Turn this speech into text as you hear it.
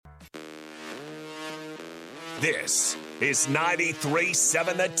This is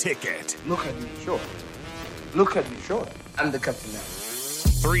 93.7 The Ticket. Look at me short. Look at me short. I'm the captain now.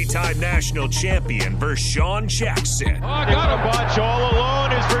 Three-time national champion Vershawn Jackson. Oh, got a bunch all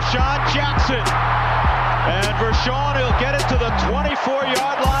alone is Vershawn Jackson. And Vershawn, he'll get it to the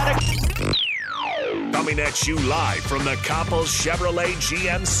 24-yard line. Coming at you live from the Coppels Chevrolet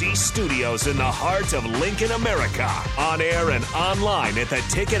GMC studios in the heart of Lincoln, America. On air and online at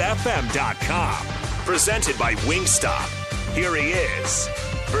theticketfm.com. Presented by Wingstop. Here he is,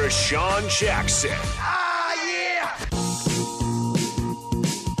 Vershawn Jackson.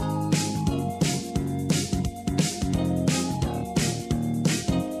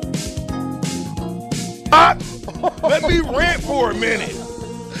 Let me rant for a minute.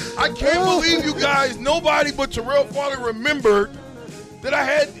 I can't believe you guys, nobody but Terrell Farley remembered that I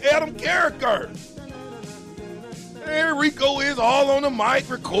had Adam Carricker. There Rico is all on the mic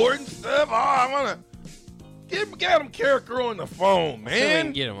recording stuff. Oh, I want to get Adam Carricker on the phone, man. Sure we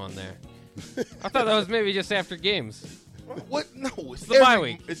can get him on there. I thought that was maybe just after games. What? No, it's the bye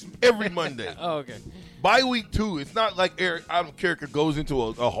week. It's every Monday. Oh, okay. Bye week 2. It's not like Adam Carricker goes into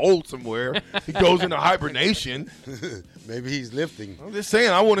a hole somewhere. He goes into hibernation. Maybe he's lifting. I'm just saying,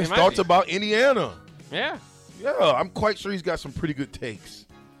 I want his thoughts about Indiana. Yeah. Yeah, I'm quite sure he's got some pretty good takes.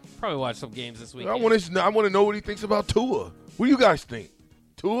 Probably watch some games this week. I want to know what he thinks about Tua. What do you guys think?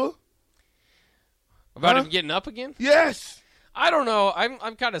 Tua? About him getting up again? Yes. I don't know.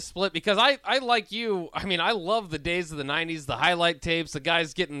 I'm kind of split because I like you. I mean, I love the days of the 90s, the highlight tapes, the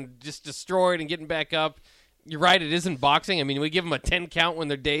guys getting just destroyed and getting back up. You're right, it isn't boxing. I mean, we give them a 10 count when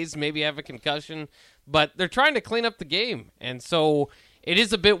they're dazed, maybe have a concussion, but they're trying to clean up the game. And so it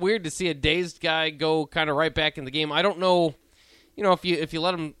is a bit weird to see a dazed guy go kind of right back in the game. I don't know, if you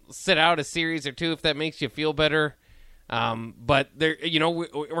let him sit out a series or two, if that makes you feel better. But there,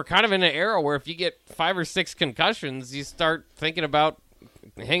 we're kind of in an era where if you get 5 or 6 concussions, you start thinking about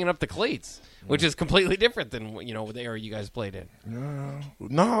hanging up the cleats, which is completely different than the era you guys played in.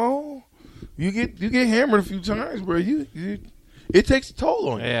 No, you get hammered a few times, bro. It takes a toll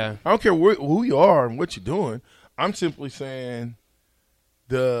on you. Yeah, I don't care who you are and what you're doing. I'm simply saying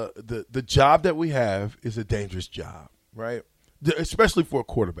the job that we have is a dangerous job, right? Especially for a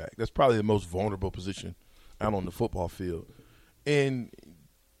quarterback. That's probably the most vulnerable position out on the football field. And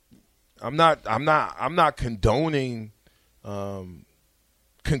I'm not condoning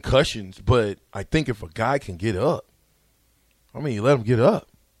concussions, but I think if a guy can get up, you let him get up.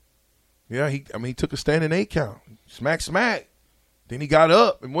 Yeah, he took a standing 8 count. Smack. Then he got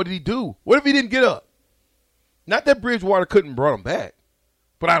up, and what did he do? What if he didn't get up? Not that Bridgewater couldn't brought him back,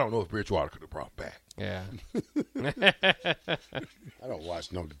 but I don't know if Bridgewater could have brought him back. Yeah. I don't watch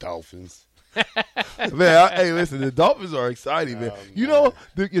the Dolphins. Man, hey, listen, the Dolphins are exciting, man.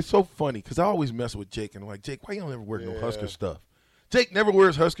 It's so funny because I always mess with Jake, and I'm like, Jake, why you don't ever wear no Husker stuff? Jake never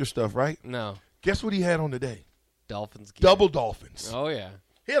wears Husker stuff, right? No. Guess what he had on today? Dolphins gear. Double Dolphins. Oh, yeah.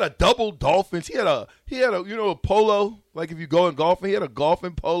 He had a double Dolphins. He had a a polo, like if you go in golfing. He had a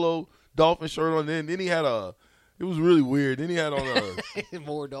golfing polo Dolphin shirt on. Then he had it was really weird. Then he had on a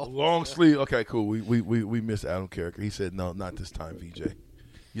more Dolphins. Long sleeve. Okay, cool. We missed Adam Carricker. He said, no, not this time, VJ.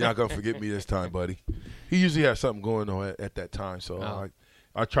 You're not going to forget me this time, buddy. He usually has something going on at that time, so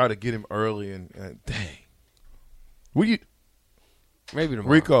I try to get him early, and dang. Maybe tomorrow.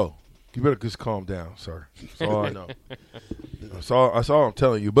 Rico, you better just calm down, sir. That's all I know. That's all I'm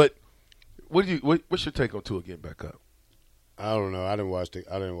telling you. But what's your take on Tua getting back up? I don't know. I didn't watch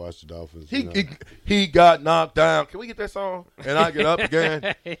the Dolphins. He got knocked down. Can we get that song? And I get up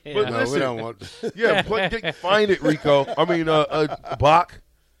again. Yeah. But No, listen, we don't want to. Yeah, find it, Rico. Bach.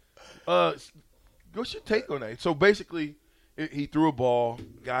 What's your take on that? So basically, he threw a ball.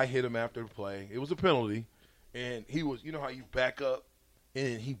 Guy hit him after the play. It was a penalty, and he was. You know how you back up,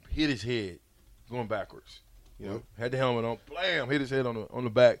 and he hit his head going backwards. Had the helmet on. Blam! Hit his head on the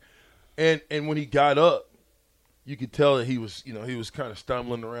back, and when he got up, you could tell that he was kind of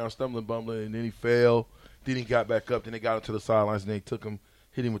stumbling, bumbling, and then he fell. Then he got back up. Then they got him to the sidelines, and they took him,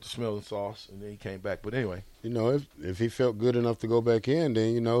 hit him with the smelling sauce, and then he came back. But anyway. If he felt good enough to go back in,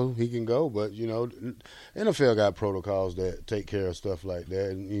 then, he can go. But, NFL got protocols that take care of stuff like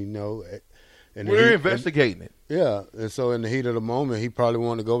that. And we're investigating it. Yeah. And so in the heat of the moment, he probably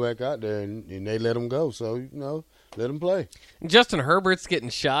wanted to go back out there, and they let him go. So, let him play. Justin Herbert's getting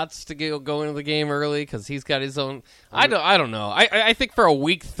shots to go into the game early because he's got his own. I don't know. I think for a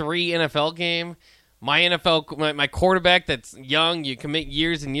Week 3 NFL game, my quarterback that's young, you commit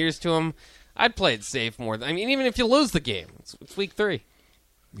years and years to him. I'd play it safe more. Even if you lose the game, it's Week 3.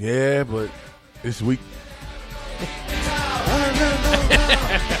 Yeah, but it's Week.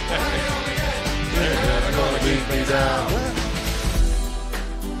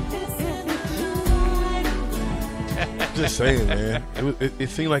 just saying, man. It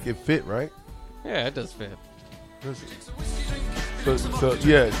seemed like it fit, right? Yeah, it does fit. So just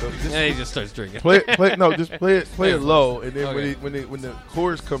He just starts drinking. play it low, and then Okay. when the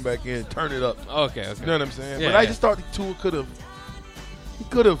chorus come back in, turn it up. Okay. You know what I'm saying? Yeah, but I yeah. just thought Tua could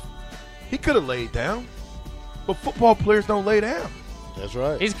have laid down. But football players don't lay down. That's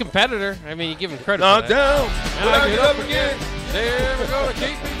right. He's a competitor. I mean, you give him credit Knocked for that. down. But I get up again. They're never going to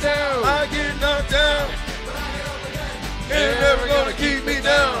keep me down. I get knocked down. They're never gonna keep me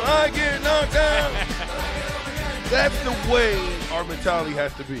down. I get knocked down. That's the way our mentality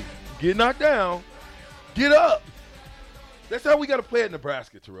has to be. Get knocked down. Get up. That's how we got to play at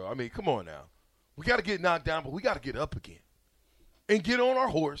Nebraska, Terrell. I mean, come on now. We got to get knocked down, but we got to get up again. And get on our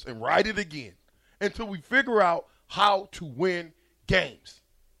horse and ride it again until we figure out how to win games.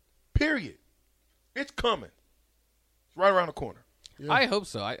 Period. It's coming. It's right around the corner. Yeah. I hope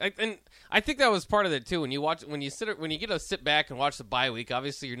so. I think that was part of it too. When you get to sit back and watch the bye week,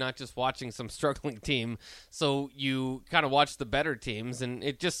 obviously you're not just watching some struggling team, so you kind of watch the better teams, and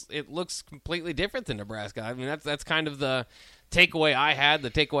it looks completely different than Nebraska. I mean, that's kind of the takeaway I had.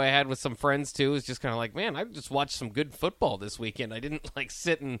 The takeaway I had with some friends too is just kind of like, man, I just watched some good football this weekend. I didn't like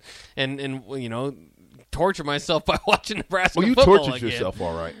sit and torture myself by watching Nebraska football Well, you tortured again. yourself,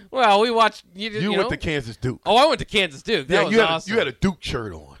 all right. Well, we watched. You went to Kansas Duke. Oh, I went to Kansas Duke. That was awesome. You had a Duke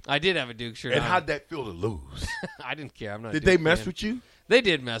shirt on. I did have a Duke shirt on. And how'd that feel to lose? I didn't care. I'm not. Did a they Duke mess fan. with you? They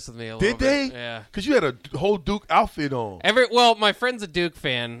did mess with me a little Did they? bit. Yeah. Because you had a whole Duke outfit on. Well, my friend's a Duke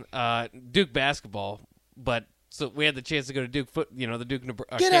fan, Duke basketball, but so we had the chance to go to Duke the Duke Get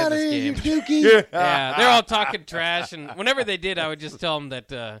Kansas out of here, you game. Dookie. Yeah, they're all talking trash, and whenever they did, I would just tell them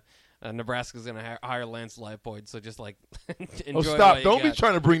that Nebraska's going to hire Lance Leipold, so just like enjoy. Oh, stop! what Don't you be got.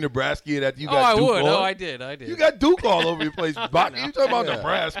 trying to bring Nebraska in after you Oh, got I Duke would. on. Oh, I did. You got Duke all over your place. Bach. You talking about Yeah.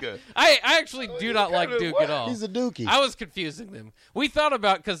 Nebraska? I actually do not like Duke what? at all. He's a Dookie. I was confusing them. We thought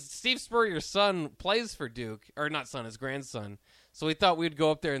about, because Steve Spurrier's son plays for Duke, or not son, his grandson. So we thought we'd go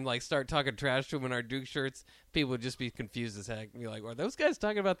up there and like start talking trash to him in our Duke shirts. People would just be confused as heck. Be like, "Are those guys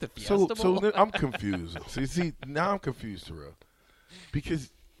talking about the Fiesta So Bowl?" then I'm confused. see, now I'm confused, Terrell.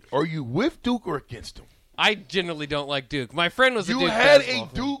 Because are you with Duke or against them? I generally don't like Duke. My friend was a Duke. You had basketball a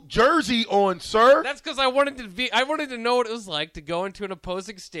fan. Duke jersey on, sir. That's because I wanted to know what it was like to go into an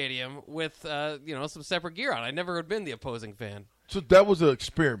opposing stadium with some separate gear on. I never had been the opposing fan. So that was an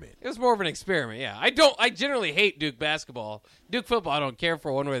experiment. It was more of an experiment, yeah. I generally hate Duke basketball. Duke football I don't care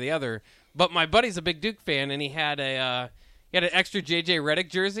for one way or the other. But my buddy's a big Duke fan, and he had an extra J.J. Redick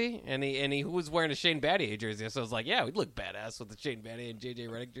jersey, and he was wearing a Shane Battier jersey. So I was like, yeah, we'd look badass with the Shane Battier and J.J.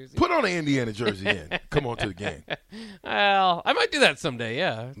 Redick jersey. Put on an Indiana jersey in. Come on to the game. Well, I might do that someday,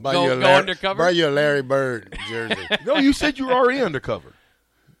 yeah. Buy Go undercover. Buy your Larry Bird jersey. No, you said you were already undercover.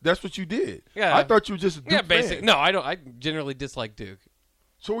 That's what you did. Yeah. I thought you were just a Duke Yeah, basic. fan. No, I don't. I generally dislike Duke.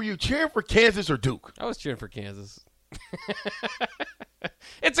 So were you cheering for Kansas or Duke? I was cheering for Kansas.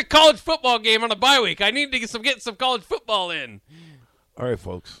 It's a college football game on a bye week. I need to get some college football in. All right,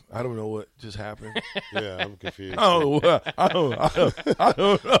 folks. I don't know what just happened. Yeah, I'm confused. I don't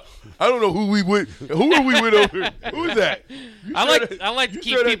know. I don't know who we with. Who are we with over here? Who is that? I like to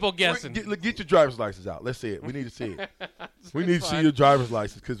keep people guessing. Get your driver's license out. Let's see it. We need to see it. We need to see your driver's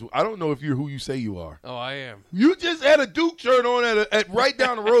license because I don't know if you're who you say you are. Oh, I am. You just had a Duke shirt on at right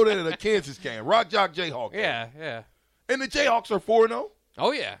down the road at a Kansas game, Rock Jock Jayhawk game. Yeah. And the Jayhawks are 4-0.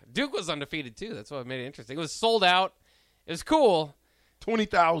 Oh, yeah. Duke was undefeated, too. That's what made it interesting. It was sold out. It was cool.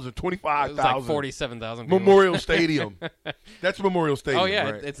 20,000, It 25,000. was like 47,000 people. Memorial Stadium. That's Memorial Stadium. Oh, yeah.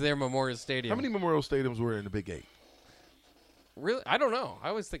 right? It's their Memorial Stadium. How many Memorial Stadiums were in the Big Eight? Really? I don't know. I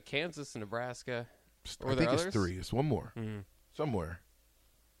always think Kansas and Nebraska. Were I there think it's others? 3. It's one more. Mm-hmm. Somewhere.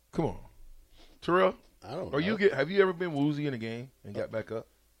 Come on. Terrell, I don't know. have you ever been woozy in a game and got back up?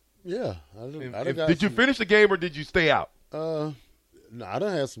 Yeah. Did you finish the game or did you stay out? No, I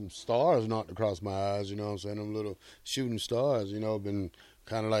done had some stars knocked across my eyes, you know what I'm saying? Them little shooting stars, been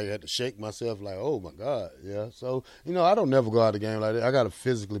kind of like had to shake myself like, oh, my God, yeah. So, I don't never go out the game like that. I got to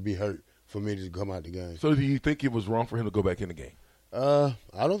physically be hurt for me to come out the game. So do you think it was wrong for him to go back in the game? I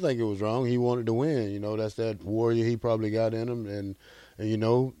don't think it was wrong. He wanted to win. That's that warrior he probably got in him, and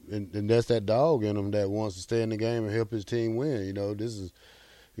that's that dog in him that wants to stay in the game and help his team win. This is,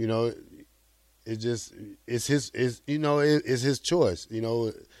 it's his choice.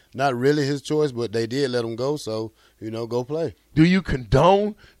 Not really his choice, but they did let him go. So go play. Do you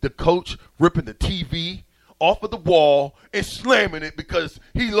condone the coach ripping the TV off of the wall and slamming it because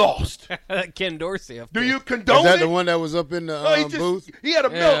he lost? Ken Dorsey. Do you condone Is that it? the one that was up in the booth? He had a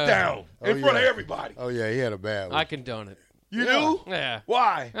meltdown in front of yeah. everybody. Oh, yeah, he had a bad one. I condone it. You do? Yeah.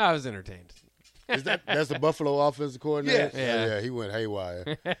 Why? I was entertained. That's the Buffalo offensive coordinator? Yeah. Yeah, he went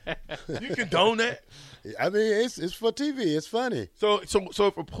haywire. You condone that? I mean, it's for TV. It's funny. So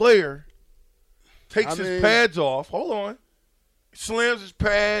if a player takes his pads off, hold on, slams his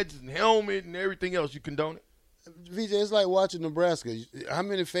pads and helmet and everything else, you condone it? VJ, it's like watching Nebraska. How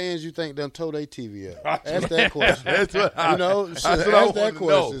many fans you think done tore their TV up? Ask that question. That's what I ask want that to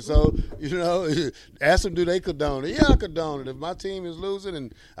question. know. So, ask them, do they condone it? Yeah, I condone it. If my team is losing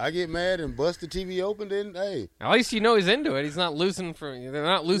and I get mad and bust the TV open, then, hey. At least he's into it. He's not losing they're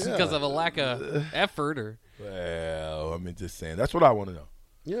not losing because of a lack of effort or. Well, I mean, just saying. That's what I want to know.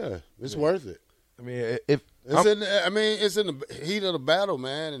 Yeah, it's worth it. I mean, it's in the heat of the battle,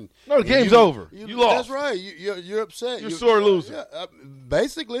 man. And the game's over. You lost. That's right. You're upset. You're sore loser. Yeah,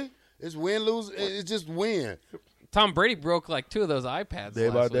 basically, it's win lose. It's just win. Tom Brady broke like 2 of those iPads Day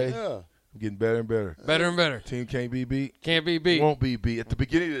by last day. week. Yeah. I'm getting better and better. Better and better. Team can't be beat. Can't be beat. Won't be beat. At the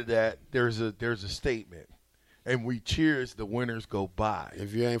beginning of that, there's a statement, and we cheer as the winners go by.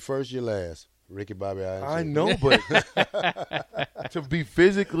 If you ain't first, you're last. Ricky Bobby. I know, but to be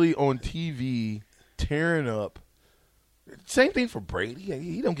physically on TV, tearing up. Same thing for Brady.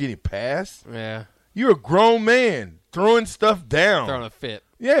 He don't get any pass. Yeah. You're a grown man throwing stuff down. Throwing a fit.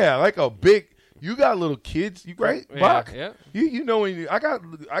 Yeah, like a big. You got little kids. You right, Yeah, Bach? yeah. You know when I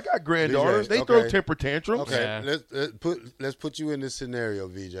got granddaughters. They throw temper tantrums. Okay, Yeah. let's put you in this scenario,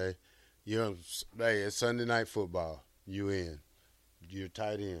 VJ. It's Sunday night football. You're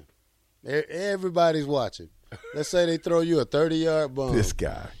tight end. Everybody's watching. Let's say they throw you a 30-yard bomb. This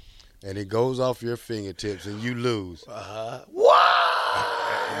guy. And it goes off your fingertips and you lose. Why?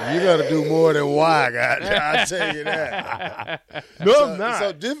 You got to do more than why, guys. I'll tell you that. No, I'm not.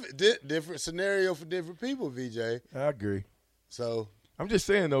 So different scenario for different people, VJ. I agree. So I'm just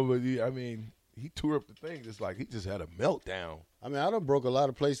saying, though, but he tore up the thing. It's like he just had a meltdown. I done broke a lot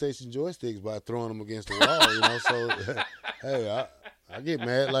of PlayStation joysticks by throwing them against the wall, So, hey, I get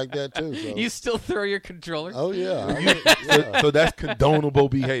mad like that, too. So. You still throw your controller? Oh, yeah. So that's condonable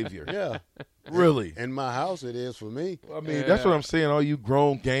behavior. Yeah. Really? In my house, it is for me. That's what I'm saying. All you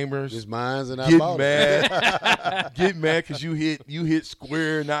grown gamers, It's mine, and I get bought it. mad. Get mad because you hit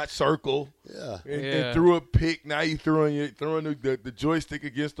square, not circle. Yeah. And threw a pick. Now you throwing the joystick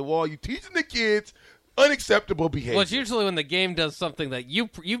against the wall. You teaching the kids unacceptable behavior. Well, it's usually when the game does something that you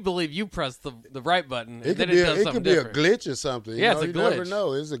believe you press the right button, and It then could it does be something a different. glitch or something. Yeah, it's a you never glitch.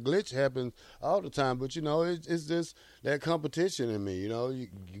 know. It's a glitch happens all the time, but it's just that competition in me. You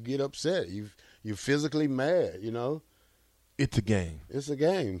get upset. You're physically mad. It's a game. It's a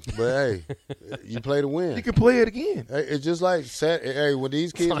game, but hey, you play to win. You can play it again. Hey, it's just like hey, when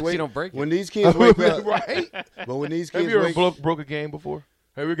these kids long as you don't break it. when these kids wake up, Right? but when these Have kids you ever wake, broke a game before?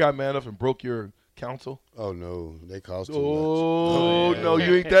 Have you got mad enough and broke your console? oh no, they cost too Oh, much. no,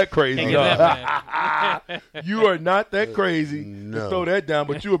 you ain't that crazy. Can't get that mad. You are not that crazy No. to throw that down,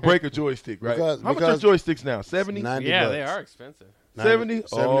 but you would break a joystick, right? Because- How much are joysticks now? 70? 90 Yeah, bucks. they are expensive. 70?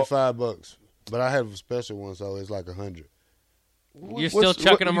 $75. But I have a special one, so it's like $100. You're still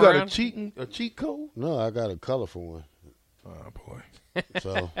chucking them you around? You got a cheat code? No, I got a colorful one. Oh, boy.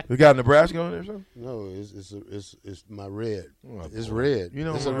 So We got Nebraska on there or something? no, it's my red. Oh, It's boy. red. You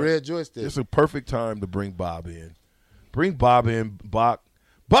know it's what? a red joystick. It's a perfect time to bring Bob in. Bring Bob in, Bach.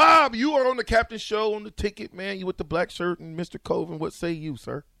 Bob, you are on the Captain Show on the ticket, man. You with the black shirt and Mr. Coven. What say you,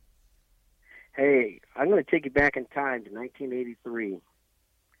 sir? Hey, I'm going to take you back in time to 1983.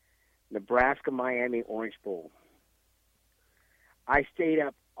 Nebraska-Miami Orange Bowl. I stayed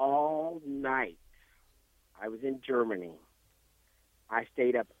up all night. I was in Germany. I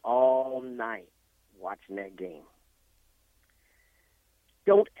stayed up all night watching that game.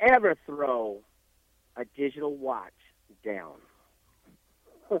 Don't ever throw a digital watch down.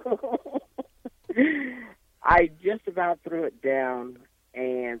 I just about threw it down,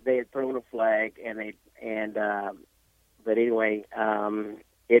 and they had thrown a flag, but anyway,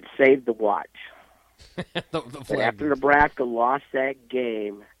 it saved the watch. the But flag. after Nebraska lost that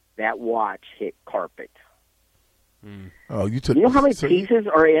game, that watch hit carpet. Oh, you took. You know how many so pieces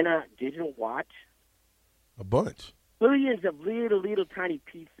are in a digital watch? A bunch. Billions of little tiny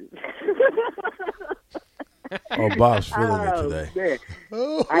pieces. Oh, Bob's feeling it today.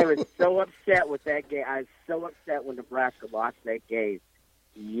 Man. I was so upset with that game. I was so upset when Nebraska lost that game.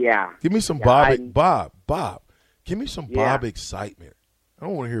 Yeah. Give me some Yeah, Bob. Give me some Yeah. Bob excitement. I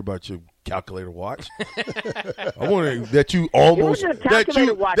don't want to hear about your calculator watch. I want to that you almost It wasn't a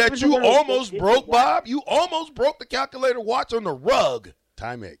calculator watch. It that was you a little almost digital broke, watch. Bob. You almost broke the calculator watch on the rug.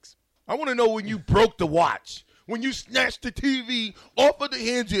 Timex. I want to know when you broke the watch. When you snatched the TV off of the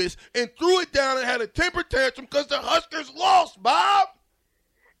hinges and threw it down and had a temper tantrum because the Huskers lost, Bob.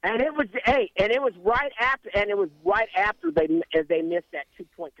 And it was right after they missed that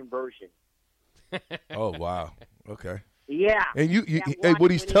 2-point conversion. Oh wow. Okay. Yeah. And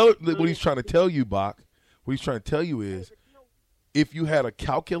what he's trying to tell you, Bach, what he's trying to tell you is, if you had a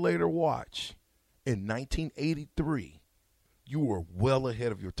calculator watch in 1983, you were well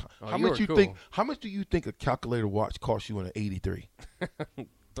ahead of your time. Oh, How much do you think a calculator watch cost you in an 83?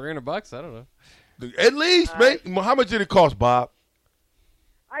 $300? I don't know. At least, man. How much did it cost, Bob?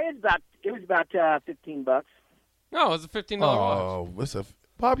 It was about $15. No, it was a $15 watch. Oh,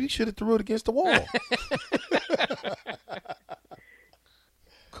 Bob, you should have threw it against the wall.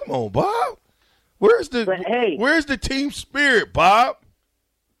 Come on, Bob. Where's the team spirit, Bob?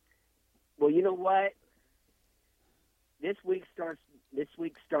 Well, you know what? This week starts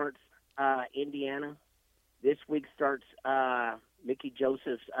Indiana. This week starts Mickey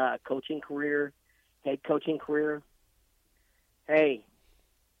Joseph's head coaching career. Hey,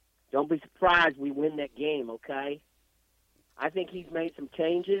 don't be surprised we win that game, okay? I think he's made some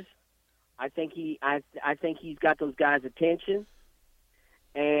changes. I think he's got those guys' attention,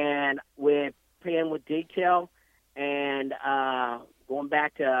 and with playing with detail and going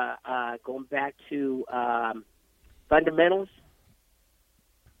back to fundamentals.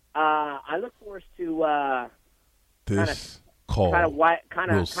 I look forward to this call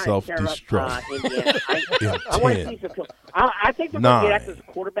will self-destruct. I want to see some. I think we're going to get after the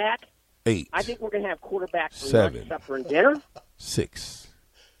quarterback. 8. I think we're going to have quarterback for 7, lunch, supper, and dinner. 6.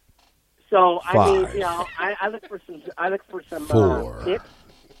 So 5, I mean, I look for some 4, tips.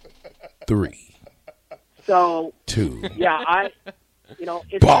 3. So 2. Yeah,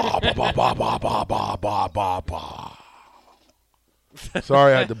 it's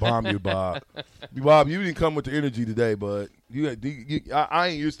Sorry, I had to bomb you, Bob. Bob, you didn't come with the energy today, but I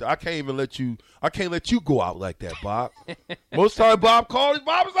ain't used to. I can't even let you. I can't let you go out like that, Bob. Most time, Bob calls.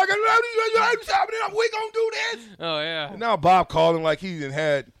 Bob is like, "We gonna do this." Oh yeah. And now Bob calling like he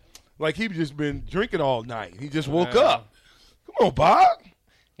just been drinking all night. He just woke up. Come on, Bob.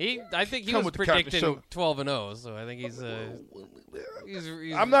 I think he was predicting 12-0, so I think he's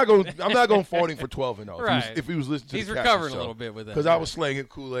I'm not going fault him for 12-0. Right. If he was listening to he's the recovering show, a little bit with that. because I was slanging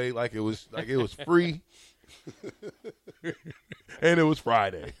Kool-Aid like it was free, and it was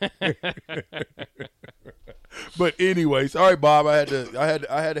Friday. But anyway, sorry, Bob. I had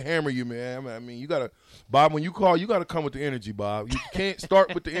to hammer you, man. I mean, you gotta, Bob. When you call, you gotta come with the energy, Bob. You can't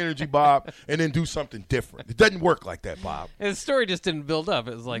start with the energy, Bob, and then do something different. It doesn't work like that, Bob. And the story just didn't build up.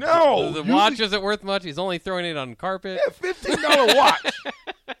 It was like, no, the watch isn't worth much. He's only throwing it on carpet. Yeah, $15 watch.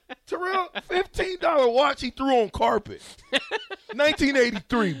 Terrell, $15 watch he threw on carpet.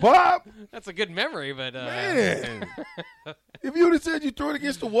 1983, Bob. That's a good memory, but man. If you would have said you threw it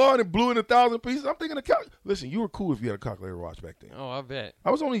against the wall and it blew in 1,000 pieces, I'm thinking listen, you were cool if you had a calculator watch back then. Oh, I bet. I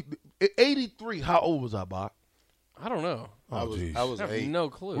was only 83. How old was I, Bob? I don't know. I was I have 8. no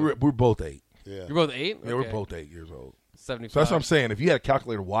clue. We're both 8. Yeah. You're both 8? Yeah, we're both 8 years old. 75. So that's what I'm saying. If you had a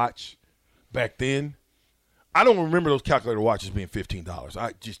calculator watch back then, I don't remember those calculator watches being $15.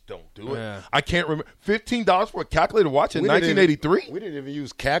 I just don't do it. Yeah. I can't remember $15 for a calculator watch in 1983. We didn't even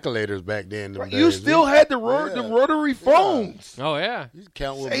use calculators back then. Right, you still had the rotary phones. Oh yeah, you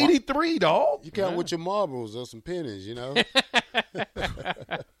count with 83, dog. You count with your marbles or some pennies, you know.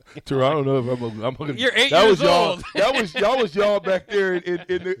 True, I don't know if I'm gonna. You're 8 years old. That was y'all back there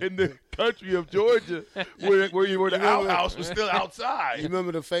in the country of Georgia, where the outhouse was still outside. You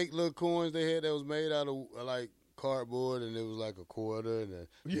remember the fake little coins they had that was made out of like cardboard, and it was like a quarter and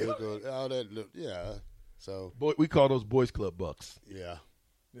all that. Yeah. So we call those boys club bucks. Yeah.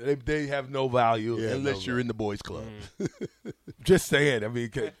 They have no value unless you're in the boys club. Just saying. I mean,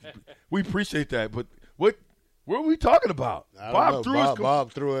 we appreciate that, but what are we talking about? Bob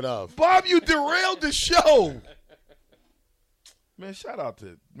threw it off. Bob, you derailed the show. Man, shout out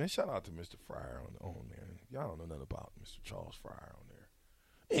to Mr. Fryer on there. Y'all don't know nothing about Mr. Charles Fryer on there.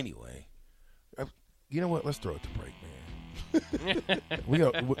 Anyway, you know what? Let's throw it to break, man. We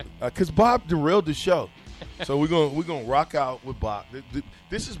because Bob derailed the show, so we're gonna rock out with Bob.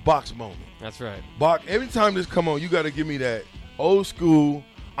 This is Bach's moment. That's right. Bach, every time this come on, you got to give me that old school.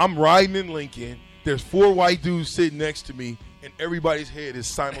 I'm riding in Lincoln. There's 4 white dudes sitting next to me, and everybody's head is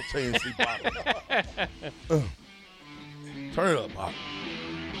simultaneously bobbing. Turn it up, Bob.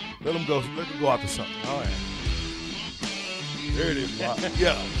 Let them go out to something. All right. There it is, Bob.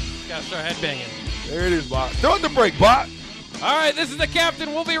 Yeah. Gotta start headbanging. There it is, Bob. Throw it the break, Bob. All right, this is the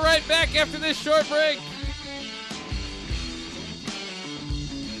captain. We'll be right back after this short break.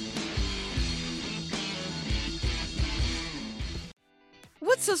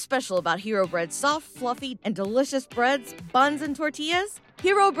 What's What's so special about Hero Bread's soft, fluffy, and delicious breads, buns, and tortillas?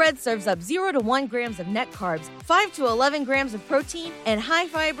 Hero Bread serves up 0 to 1 grams of net carbs, 5 to 11 grams of protein, and high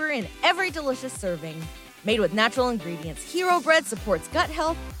fiber in every delicious serving. Made with natural ingredients, Hero Bread supports gut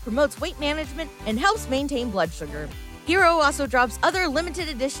health, promotes weight management, and helps maintain blood sugar. Hero also drops other limited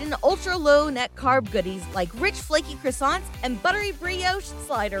edition ultra-low net carb goodies like rich flaky croissants and buttery brioche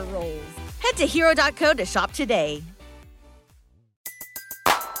slider rolls. Head to hero.co to shop today.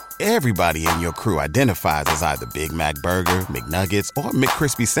 Everybody in your crew identifies as either Big Mac Burger, McNuggets, or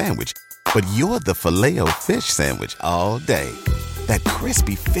McCrispy Sandwich. But you're the Filet-O-Fish Sandwich all day. That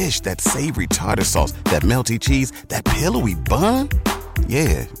crispy fish, that savory tartar sauce, that melty cheese, that pillowy bun.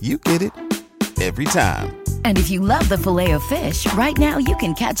 Yeah, you get it. Every time. And if you love the Filet-O-Fish, right now you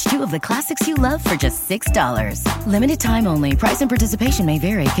can catch 2 of the classics you love for just $6. Limited time only. Price and participation may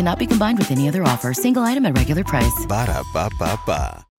vary. Cannot be combined with any other offer. Single item at regular price. Ba-da-ba-ba-ba.